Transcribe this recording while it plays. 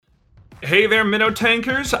Hey there, Minnow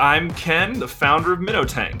Tankers. I'm Ken, the founder of Minnow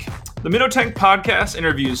Tank. The Minnow Tank podcast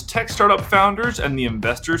interviews tech startup founders and the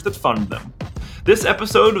investors that fund them. This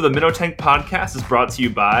episode of the Minnow Tank podcast is brought to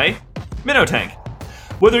you by Minnow Tank.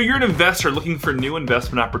 Whether you're an investor looking for new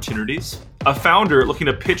investment opportunities, a founder looking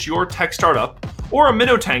to pitch your tech startup, or a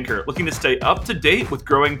Minnow Tanker looking to stay up to date with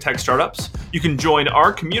growing tech startups, you can join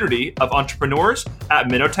our community of entrepreneurs at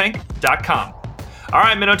minnowtank.com. All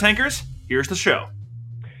right, Minnow Tankers, here's the show.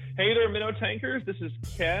 Hey there, Minnow Tankers. This is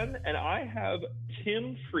Ken, and I have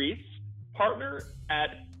Tim Friess, partner at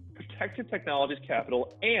Protected Technologies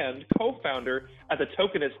Capital and co-founder at the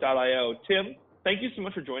Tokenist.io. Tim, thank you so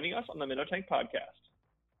much for joining us on the Minnow Tank podcast.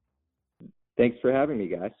 Thanks for having me,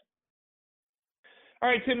 guys. All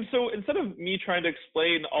right, Tim, so instead of me trying to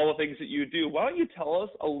explain all the things that you do, why don't you tell us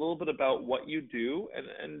a little bit about what you do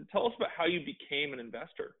and tell us about how you became an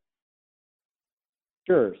investor?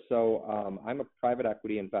 Sure. So I'm a private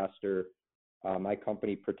equity investor. My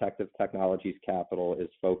company, Protective Technologies Capital, is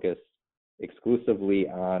focused exclusively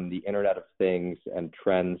on the Internet of Things and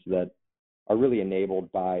trends that are really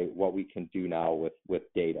enabled by what we can do now with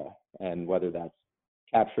data, and whether that's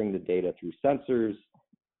capturing the data through sensors,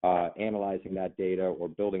 analyzing that data, or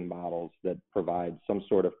building models that provide some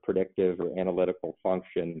sort of predictive or analytical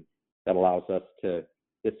function that allows us to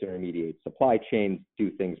disintermediate supply chains, do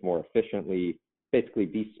things more efficiently, basically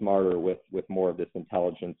be smarter with more of this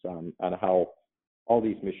intelligence on how all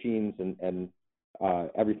these machines and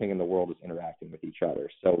everything in the world is interacting with each other.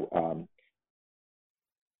 So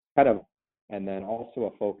and then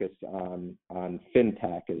also a focus on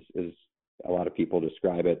fintech, as a lot of people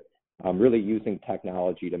describe it, really using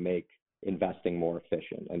technology to make investing more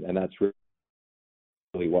efficient. And that's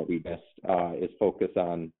really what we best is focus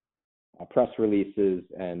on press releases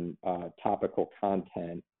and topical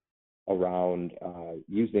content around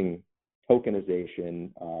using tokenization,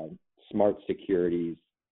 smart securities,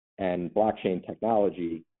 and blockchain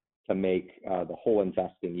technology to make the whole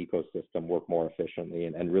investing ecosystem work more efficiently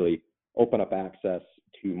and really open up access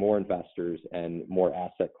to more investors and more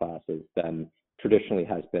asset classes than traditionally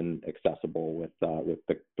has been accessible with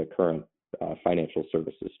the current financial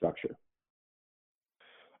services structure.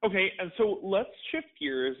 Okay, and so let's shift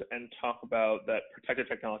gears and talk about that Protected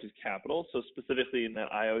Technologies Capital, so specifically in that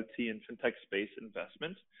IoT and fintech space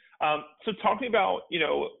investment. So talking about,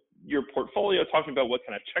 your portfolio, talking about what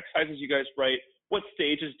kind of check sizes you guys write, what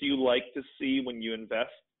stages do you like to see when you invest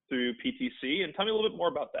through PTC, and tell me a little bit more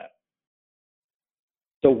about that.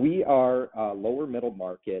 So we are lower middle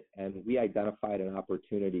market, and we identified an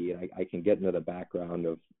opportunity, and I can get into the background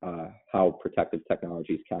of how Protected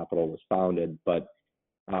Technologies Capital was founded, but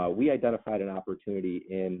we identified an opportunity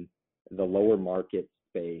in the lower market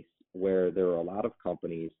space where there are a lot of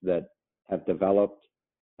companies that have developed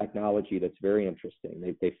technology that's very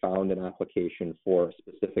interesting. They found an application for a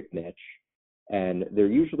specific niche, and they're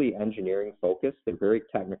usually engineering focused. They're very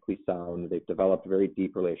technically sound. They've developed very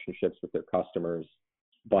deep relationships with their customers,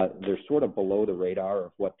 but they're sort of below the radar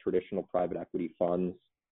of what traditional private equity funds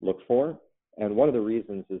look for. And one of the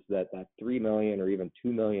reasons is that $3 million or even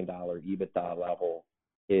 $2 million EBITDA level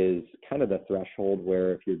is kind of the threshold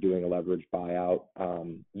where if you're doing a leveraged buyout,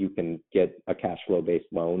 you can get a cash flow based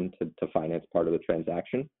loan to finance part of the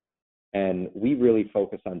transaction. And we really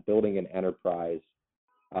focus on building an enterprise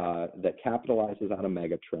that capitalizes on a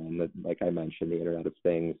mega trend that, like I mentioned, the Internet of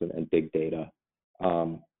Things and big data,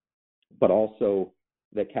 but also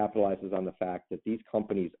that capitalizes on the fact that these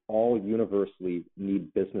companies all universally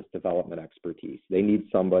need business development expertise. They need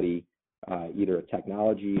somebody, either a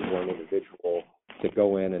technology or an individual, to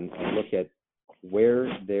go in and look at where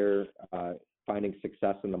they're finding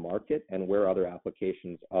success in the market and where other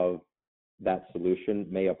applications of that solution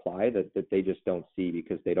may apply that they just don't see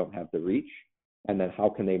because they don't have the reach. And then how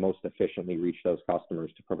can they most efficiently reach those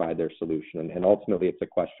customers to provide their solution? And ultimately, it's a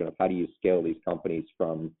question of how do you scale these companies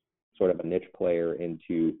from sort of a niche player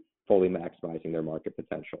into fully maximizing their market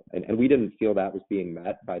potential. And we didn't feel that was being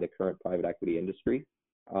met by the current private equity industry.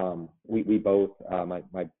 We both,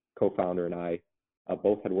 my co-founder and I,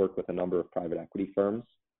 both had worked with a number of private equity firms,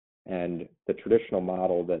 and the traditional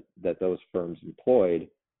model that those firms employed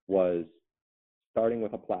was starting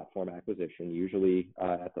with a platform acquisition. Usually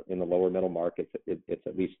in the lower middle markets, it's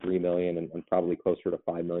at least $3 million and probably closer to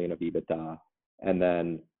 $5 million of EBITDA, and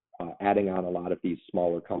then adding on a lot of these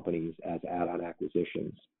smaller companies as add-on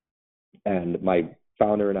acquisitions. And my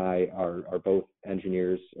founder and I are both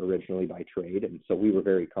engineers originally by trade, and so we were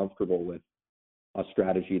very comfortable with a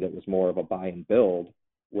strategy that was more of a buy and build,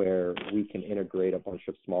 where we can integrate a bunch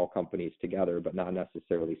of small companies together, but not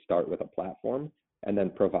necessarily start with a platform, and then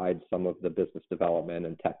provide some of the business development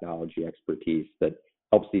and technology expertise that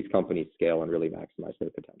helps these companies scale and really maximize their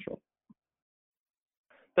potential.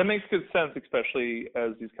 That makes good sense, especially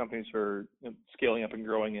as these companies are scaling up and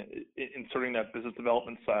growing, inserting that business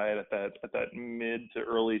development side at that mid to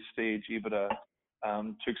early stage EBITDA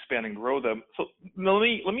to expand and grow them. So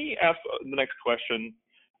let me ask the next question.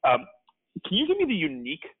 Can you give me the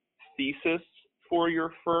unique thesis for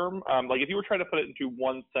your firm? Like if you were trying to put it into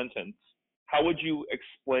one sentence, how would you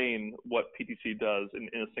explain what PTC does in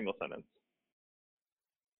a single sentence?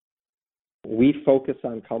 We focus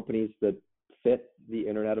on companies that fit the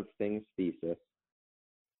Internet of Things thesis,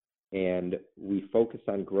 and we focus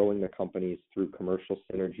on growing the companies through commercial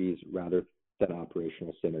synergies rather than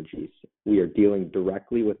operational synergies. We are dealing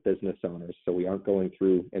directly with business owners, so we aren't going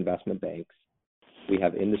through investment banks. We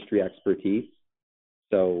have industry expertise,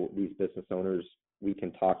 so these business owners, we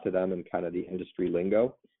can talk to them in kind of the industry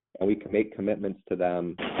lingo, and we can make commitments to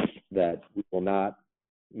them that we will not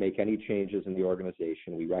make any changes in the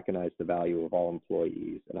organization. We recognize the value of all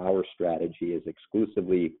employees, and our strategy is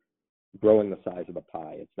exclusively growing the size of the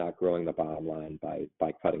pie. It's not growing the bottom line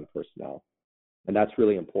by cutting personnel. And that's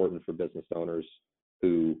really important for business owners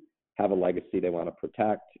who have a legacy they want to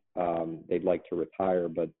protect. They'd like to retire,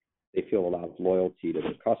 but they feel a lot of loyalty to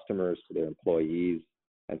their customers, to their employees.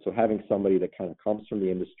 And so having somebody that kind of comes from the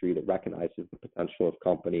industry that recognizes the potential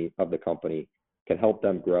of the company can help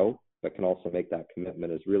them grow, but can also make that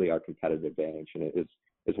commitment is really our competitive advantage. And it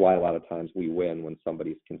is why a lot of times we win when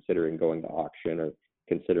somebody's considering going to auction or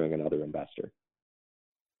considering another investor.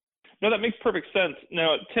 No, that makes perfect sense.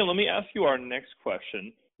 Now, Tim, let me ask you our next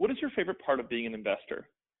question. What is your favorite part of being an investor?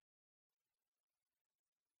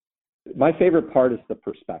 My favorite part is the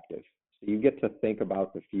perspective. So you get to think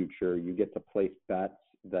about the future. You get to place bets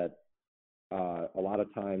that a lot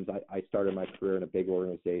of times I started my career in a big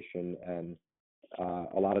organization, and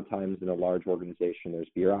a lot of times in a large organization, there's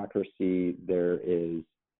bureaucracy, there is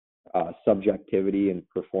subjectivity and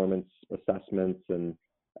performance assessments. And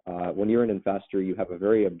when you're an investor, you have a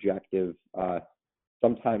very objective,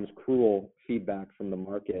 sometimes cruel feedback from the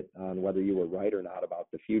market on whether you were right or not about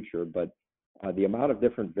the future. But the amount of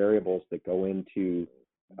different variables that go into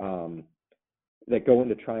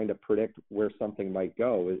trying to predict where something might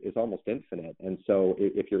go is almost infinite. And so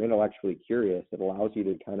if you're intellectually curious, it allows you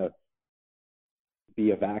to kind of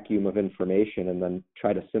be a vacuum of information and then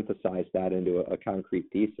try to synthesize that into a concrete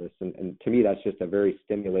thesis. And to me, that's just a very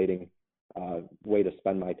stimulating way to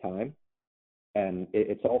spend my time. And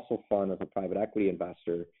it's also fun as a private equity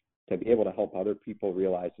investor to be able to help other people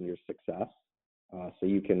realize in your success. So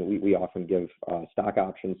we often give stock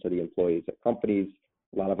options to the employees at companies.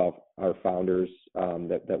 A lot of our founders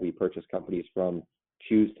that we purchase companies from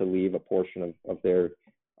choose to leave a portion of their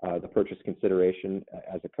the purchase consideration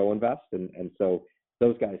as a co-invest. And so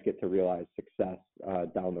those guys get to realize success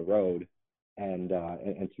down the road. And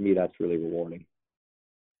to me, that's really rewarding.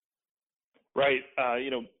 Right.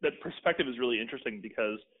 That perspective is really interesting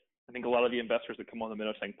because I think a lot of the investors that come on the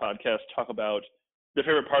Minotank podcast talk about their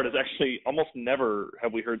favorite part is actually almost never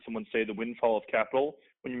have we heard someone say the windfall of capital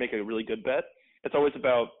when you make a really good bet. It's always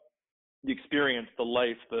about the experience, the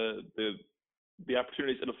life, the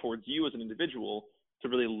opportunities it affords you as an individual to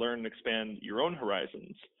really learn and expand your own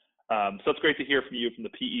horizons. So it's great to hear from you from the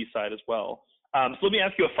PE side as well. So let me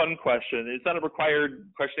ask you a fun question. It's not a required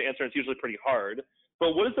question to answer. It's usually pretty hard.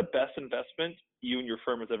 But what is the best investment you and your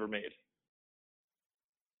firm has ever made?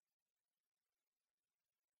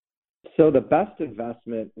 So the best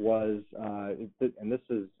investment was, and this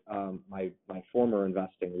is my former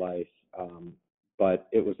investing life, but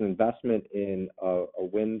it was an investment in a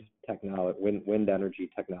wind energy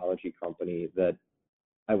technology company that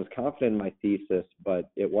I was confident in my thesis, but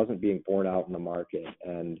it wasn't being borne out in the market.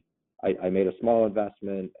 And I made a small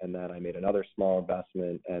investment, and then I made another small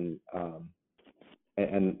investment, and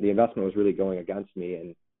the investment was really going against me.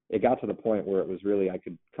 And it got to the point where it was really, I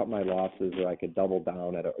could cut my losses or I could double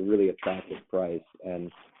down at a really attractive price.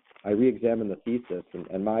 And I re-examined the thesis,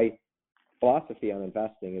 and my philosophy on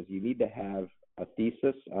investing is you need to have a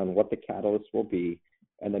thesis on what the catalyst will be,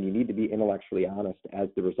 and then you need to be intellectually honest as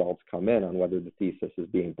the results come in on whether the thesis is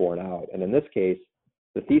being borne out. And in this case,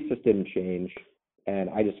 the thesis didn't change, and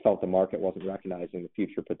I just felt the market wasn't recognizing the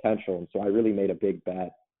future potential. And so I really made a big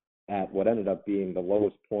bet at what ended up being the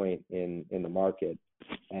lowest point in the market,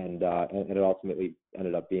 and it ultimately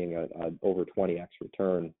ended up being a over 20x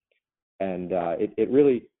return. And it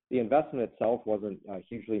really, the investment itself wasn't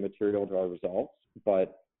hugely material to our results,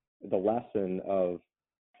 but the lesson of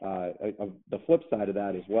the flip side of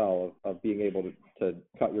that as well, of being able to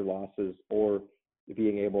cut your losses or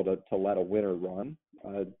being able to let a winner run.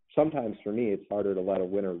 Sometimes for me, it's harder to let a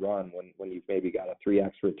winner run when you've maybe got a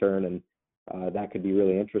 3x return and that could be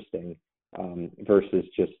really interesting, versus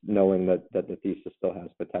just knowing that the thesis still has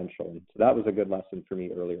potential. And so that was a good lesson for me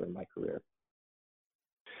earlier in my career.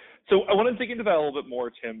 So I want to dig into that a little bit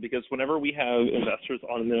more, Tim, because whenever we have investors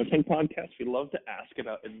on the Minotank podcast, we love to ask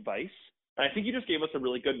about advice. And I think you just gave us a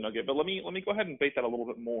really good nugget, but let me go ahead and bait that a little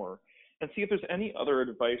bit more and see if there's any other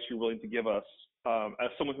advice you're willing to give us as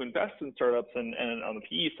someone who invests in startups and on the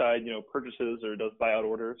PE side, purchases or does buyout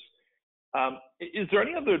orders. Is there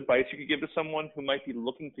any other advice you could give to someone who might be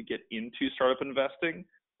looking to get into startup investing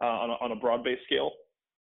on a broad-based scale?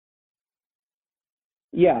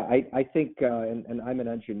 Yeah, I think, and I'm an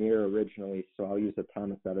engineer originally, so I'll use a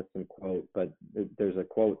Thomas Edison quote, but there's a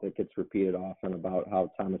quote that gets repeated often about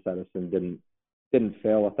how Thomas Edison didn't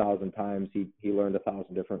fail 1,000 times. He learned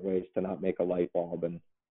 1,000 different ways to not make a light bulb. And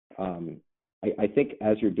I think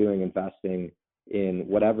as you're doing investing in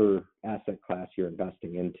whatever asset class you're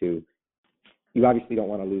investing into, you obviously don't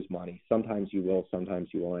want to lose money. Sometimes you will, sometimes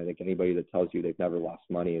you won't. I think anybody that tells you they've never lost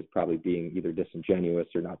money is probably being either disingenuous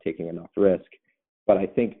or not taking enough risk. But I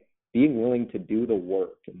think being willing to do the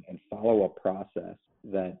work and follow a process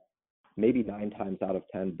that maybe 9 times out of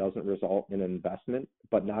 10 doesn't result in an investment,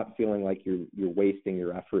 but not feeling like you're wasting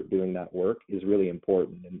your effort doing that work is really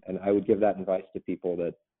important. And I would give that advice to people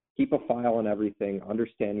that keep a file on everything,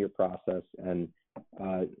 understand your process, and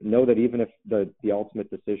know that even if the ultimate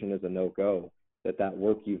decision is a no-go, that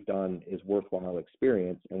work you've done is worthwhile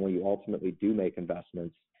experience. And when you ultimately do make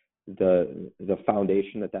investments, the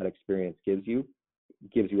foundation that experience gives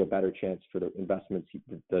you a better chance for the investments,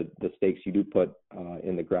 the stakes you do put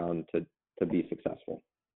in the ground to be successful.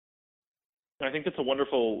 I think that's a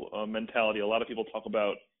wonderful mentality. A lot of people talk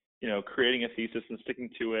about, creating a thesis and sticking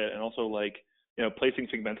to it, and also placing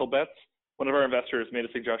segmental bets. One of our investors made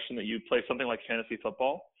a suggestion that you play something like fantasy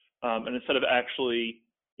football, and instead of actually,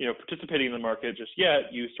 participating in the market just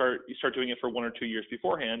yet, you start doing it for 1 or 2 years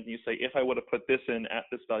beforehand. And you say, if I would have put this in at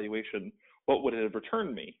this valuation, what would it have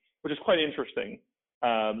returned me? Which is quite interesting.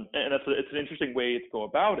 And it's an interesting way to go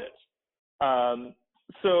about it.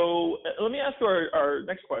 So let me ask you our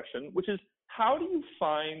next question, which is, how do you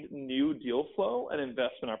find new deal flow and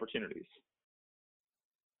investment opportunities?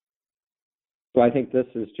 So I think this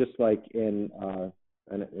is just like in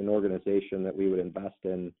an organization that we would invest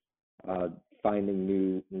in, finding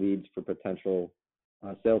new leads for potential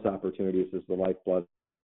sales opportunities is the lifeblood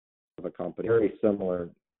of a company. Very similar.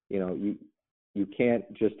 You can't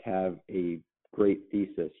just have a great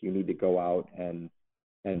thesis. You need to go out and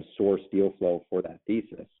source deal flow for that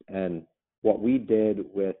thesis. And what we did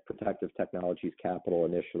with Protective Technologies Capital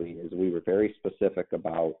initially is we were very specific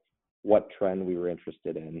about what trend we were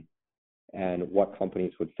interested in and what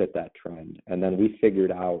companies would fit that trend. And then we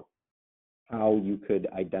figured out how you could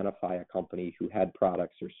identify a company who had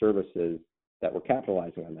products or services that were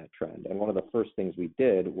capitalizing on that trend. And one of the first things we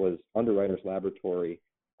did was Underwriters Laboratory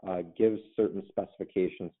gives certain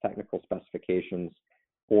specifications, technical specifications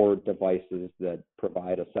for devices that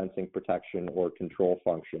provide a sensing protection or control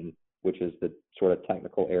function, which is the sort of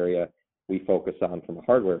technical area we focus on from a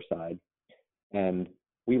hardware side. And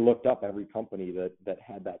we looked up every company that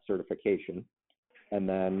had that certification, and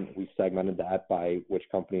then we segmented that by which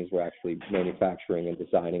companies were actually manufacturing and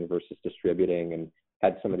designing versus distributing, and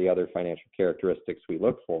had some of the other financial characteristics we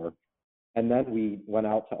look for. And then we went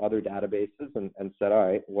out to other databases and said, all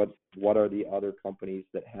right, what are the other companies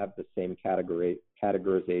that have the same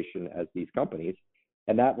categorization as these companies?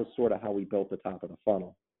 And that was sort of how we built the top of the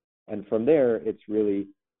funnel. And from there, it's really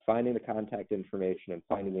finding the contact information and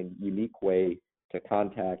finding a unique way to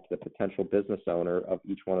contact the potential business owner of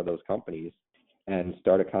each one of those companies and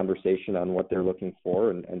start a conversation on what they're looking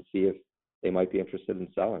for and see if they might be interested in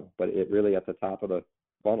selling. But it really, at the top of the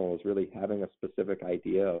funnel, is really having a specific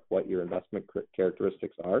idea of what your investment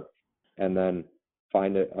characteristics are, and then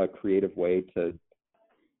find a creative way to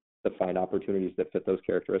find opportunities that fit those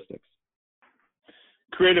characteristics.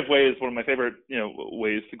 Creative way is one of my favorite,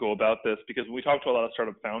 ways to go about this, because when we talk to a lot of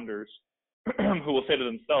startup founders who will say to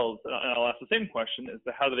themselves, and I'll ask the same question, is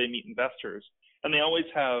how do they meet investors? And they always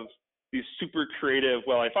have these super creative,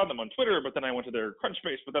 well, I found them on Twitter, but then I went to their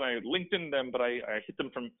Crunchbase, but then I LinkedIn them, but I hit them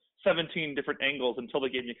from 17 different angles until they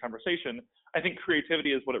gave me a conversation. I think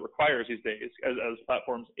creativity is what it requires these days as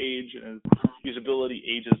platforms age and as usability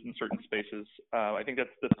ages in certain spaces. I think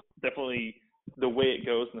that's definitely the way it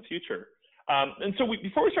goes in the future. And so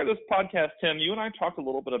before we start this podcast, Tim, you and I talked a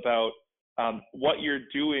little bit about what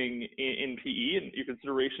you're doing in PE and your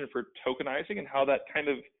consideration for tokenizing and how that kind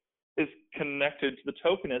of is connected to the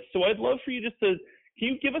tokenist. So I'd love for you can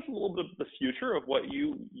you give us a little bit of the future of what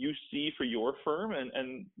you see for your firm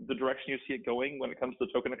and the direction you see it going when it comes to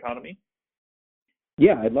the token economy?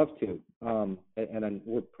 Yeah, I'd love to.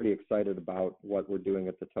 We're pretty excited about what we're doing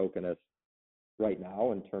at the Tokenist right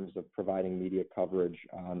now in terms of providing media coverage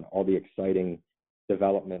on all the exciting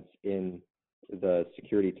developments in the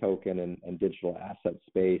security token and digital asset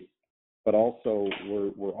space. But also,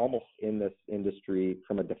 we're almost in this industry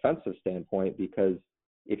from a defensive standpoint, because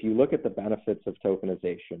if you look at the benefits of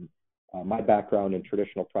tokenization, my background in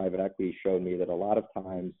traditional private equity showed me that a lot of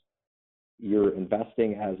times you're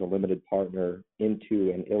investing as a limited partner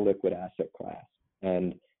into an illiquid asset class.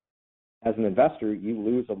 And as an investor, you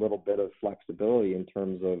lose a little bit of flexibility in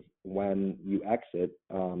terms of when you exit.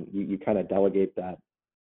 You kind of delegate that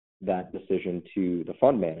decision to the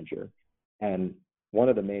fund manager. And one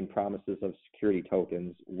of the main promises of security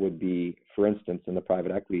tokens would be, for instance, in the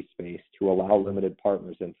private equity space, to allow limited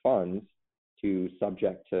partners and funds to,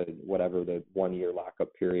 subject to whatever the 1-year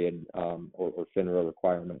lockup period or FINRA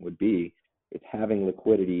requirement would be, it's having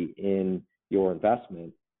liquidity in your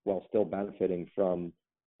investment while still benefiting from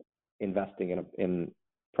investing in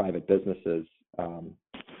private businesses. And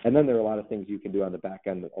then there are a lot of things you can do on the back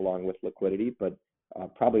end along with liquidity, but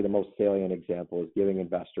probably the most salient example is giving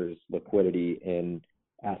investors liquidity in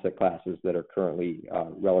asset classes that are currently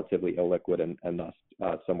relatively illiquid and thus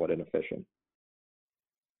somewhat inefficient.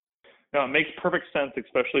 Now, it makes perfect sense,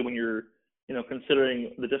 especially when you're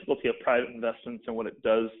considering the difficulty of private investments and what it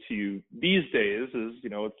does to you these days. Is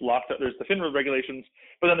it's locked up. There's the FINRA regulations,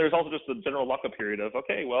 but then there's also just the general lockup period of,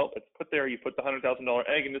 okay, well, it's put there. You put the $100,000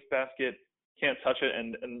 egg in this basket, can't touch it,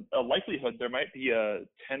 and a likelihood there might be a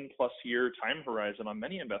 10+ year time horizon on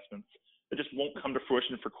many investments that just won't come to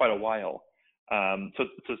fruition for quite a while. So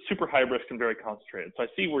it's a super high risk and very concentrated. So I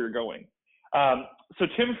see where you're going. So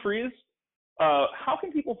Tim Freeze, how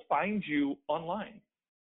can people find you online?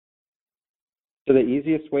 So the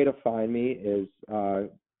easiest way to find me is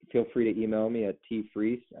feel free to email me at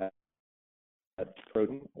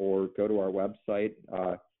tfreeze@Protem, or go to our website,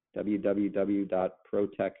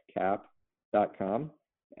 www.protechcap.com.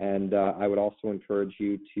 And I would also encourage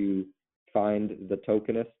you to find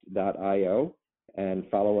thetokenist.io and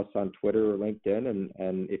follow us on Twitter or LinkedIn.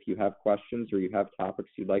 And if you have questions or you have topics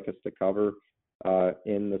you'd like us to cover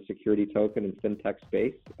in the security token and fintech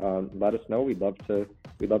space, let us know. We'd love to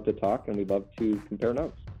talk, and we'd love to compare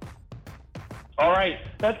notes. All right,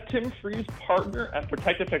 that's Tim Freeze, partner at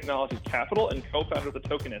Protective Technologies Capital and co-founder of the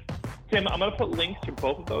Tokenist. Tim, I'm going to put links to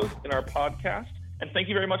both of those in our podcast, and thank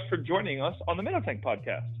you very much for joining us on the Minotank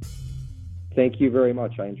podcast. Thank you very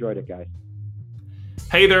much. I enjoyed it, guys.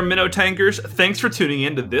 Hey there, Minotankers. Thanks for tuning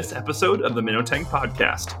in to this episode of the Minotank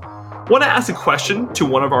podcast. Want to ask a question to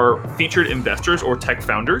one of our featured investors or tech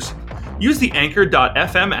founders? Use the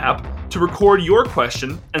Anchor.fm app to record your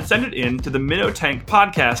question and send it in to the Minotank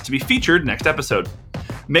podcast to be featured next episode.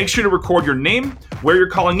 Make sure to record your name, where you're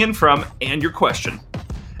calling in from, and your question.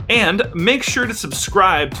 And make sure to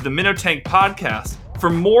subscribe to the Minotank podcast for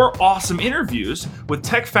more awesome interviews with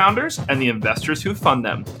tech founders and the investors who fund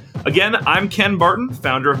them. Again, I'm Ken Barton,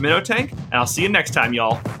 founder of Minotank, and I'll see you next time,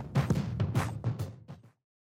 y'all.